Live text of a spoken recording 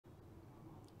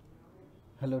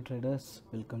Hello traders,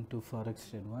 welcome to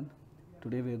Forex Trade 1.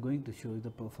 Today we are going to show you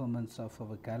the performance of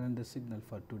our calendar signal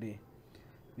for today,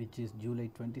 which is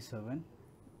July 27.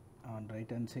 On right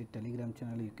hand side Telegram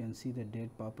channel you can see the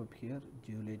date pop up here,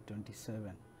 July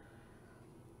 27.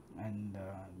 And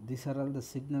these are all the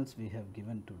signals we have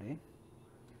given today,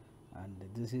 and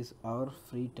this is our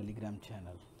free Telegram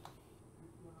channel,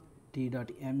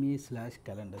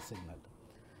 t.me/calendar signal.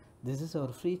 This is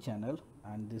our free channel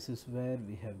and this is where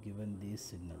we have given these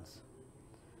signals.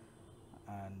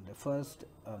 And first,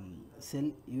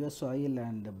 sell US oil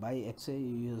and buy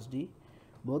XAUUSD,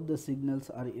 both the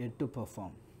signals are yet to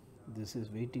perform. This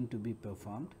is waiting to be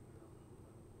performed,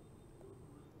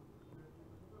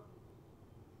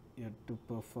 yet to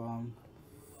perform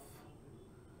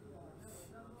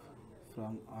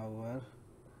from our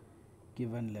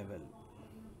given level.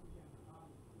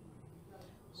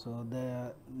 So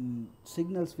the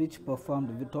signals which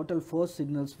performed, with total 4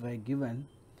 signals were given: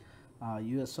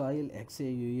 US oil,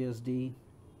 XAUUSD,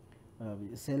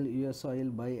 sell US oil,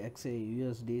 buy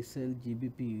XAUUSD, sell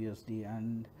Gbpusd,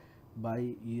 and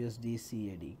buy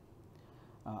USDCAD.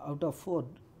 Out of 4,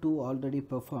 2 already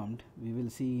performed. We will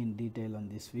see in detail on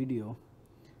this video.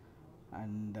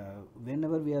 And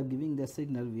whenever we are giving the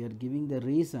signal, we are giving the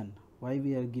reason why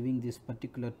we are giving this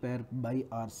particular pair buy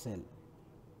or sell.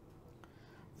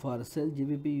 For sell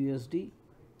Gbpusd,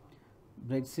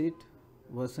 Brexit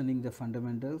worsening the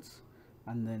fundamentals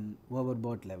and then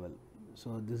overbought level.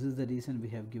 So this is the reason we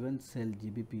have given sell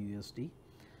Gbpusd.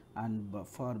 And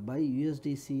for buy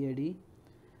USDCAD,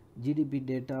 GDP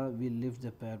data will lift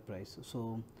the pair price.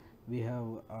 So we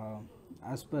have,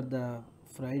 as per the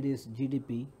Friday's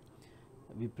GDP,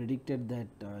 we predicted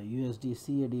that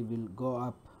USDCAD will go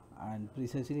up, and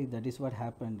precisely that is what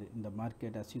happened in the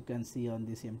market. As you can see on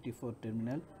this MT4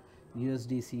 terminal,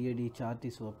 USDCAD chart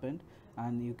is opened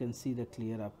and you can see the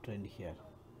clear uptrend here.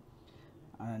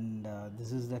 And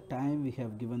this is the time we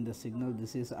have given the signal.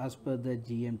 This is as per the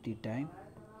GMT time.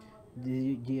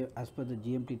 As per the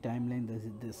GMT timeline,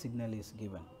 the signal is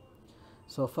given.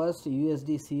 So first,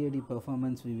 USDCAD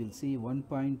performance we will see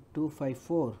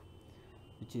 1.254,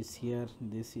 which is here in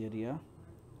this area,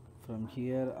 from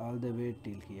here all the way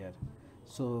till here.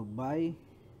 So buy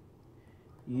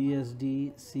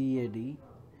USDCAD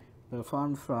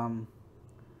performed from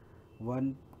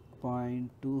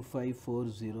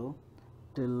 1.2540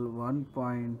 till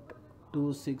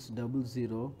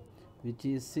 1.2600, which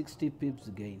is 60 pips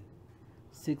gain.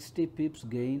 60 pips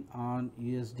gain on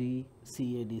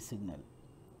USDCAD signal.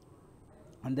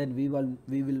 And then we will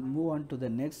move on to the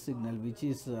next signal, which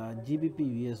is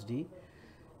GBPUSD.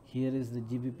 Here is the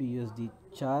GBPUSD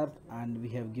chart, and we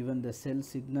have given the sell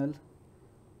signal,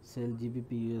 sell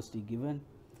GBPUSD given,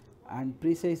 and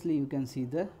precisely you can see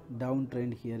the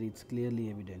downtrend here. It's clearly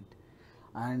evident.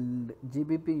 And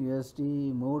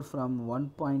GBPUSD moved from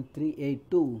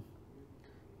 1.382,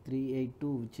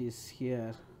 which is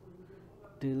here,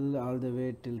 till all the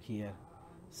way till here.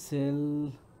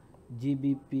 Sell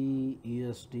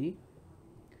GBPUSD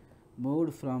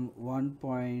moved from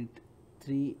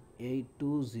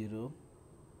 1.3820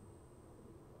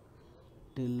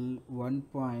 till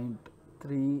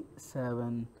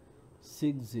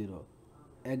 1.3760.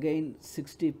 Again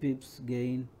 60 pips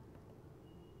gain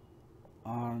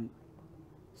on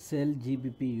sell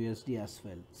GBPUSD as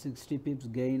well. 60 pips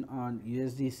gain on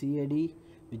USDCAD,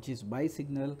 which is buy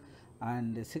signal,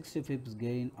 and 60 pips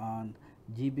gain on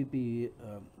GBPUSD,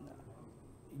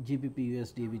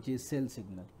 which is sell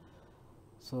signal.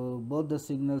 So both the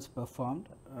signals performed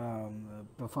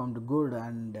good,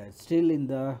 and still in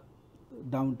the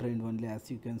downtrend only, as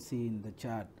you can see in the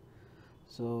chart.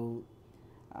 So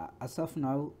as of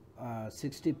now,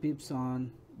 60 pips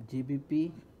on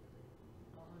GBP,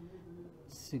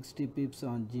 60 pips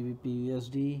on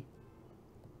GBPUSD,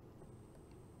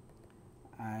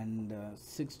 and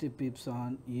 60 pips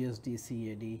on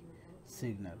USDCAD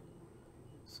signal.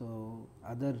 So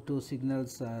other 2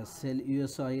 signals, sell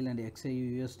US oil and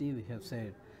XAUUSD, we have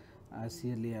said as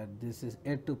earlier, this is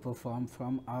yet to perform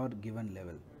from our given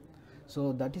level.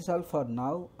 So that is all for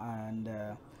now, and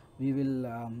we will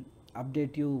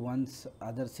update you once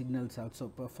other signals also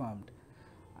performed,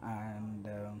 and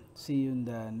see you in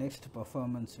the next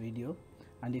performance video.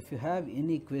 And if you have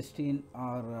any question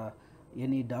or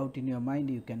any doubt in your mind,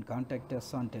 you can contact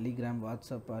us on Telegram,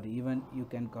 WhatsApp, or even you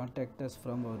can contact us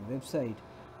from our website,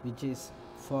 which is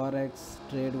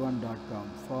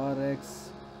forextrade1.com,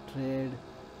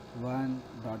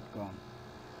 forextrade1.com.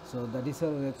 So that is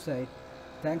our website.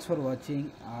 Thanks for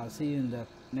watching. See you in the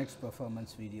next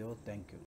performance video. Thank you.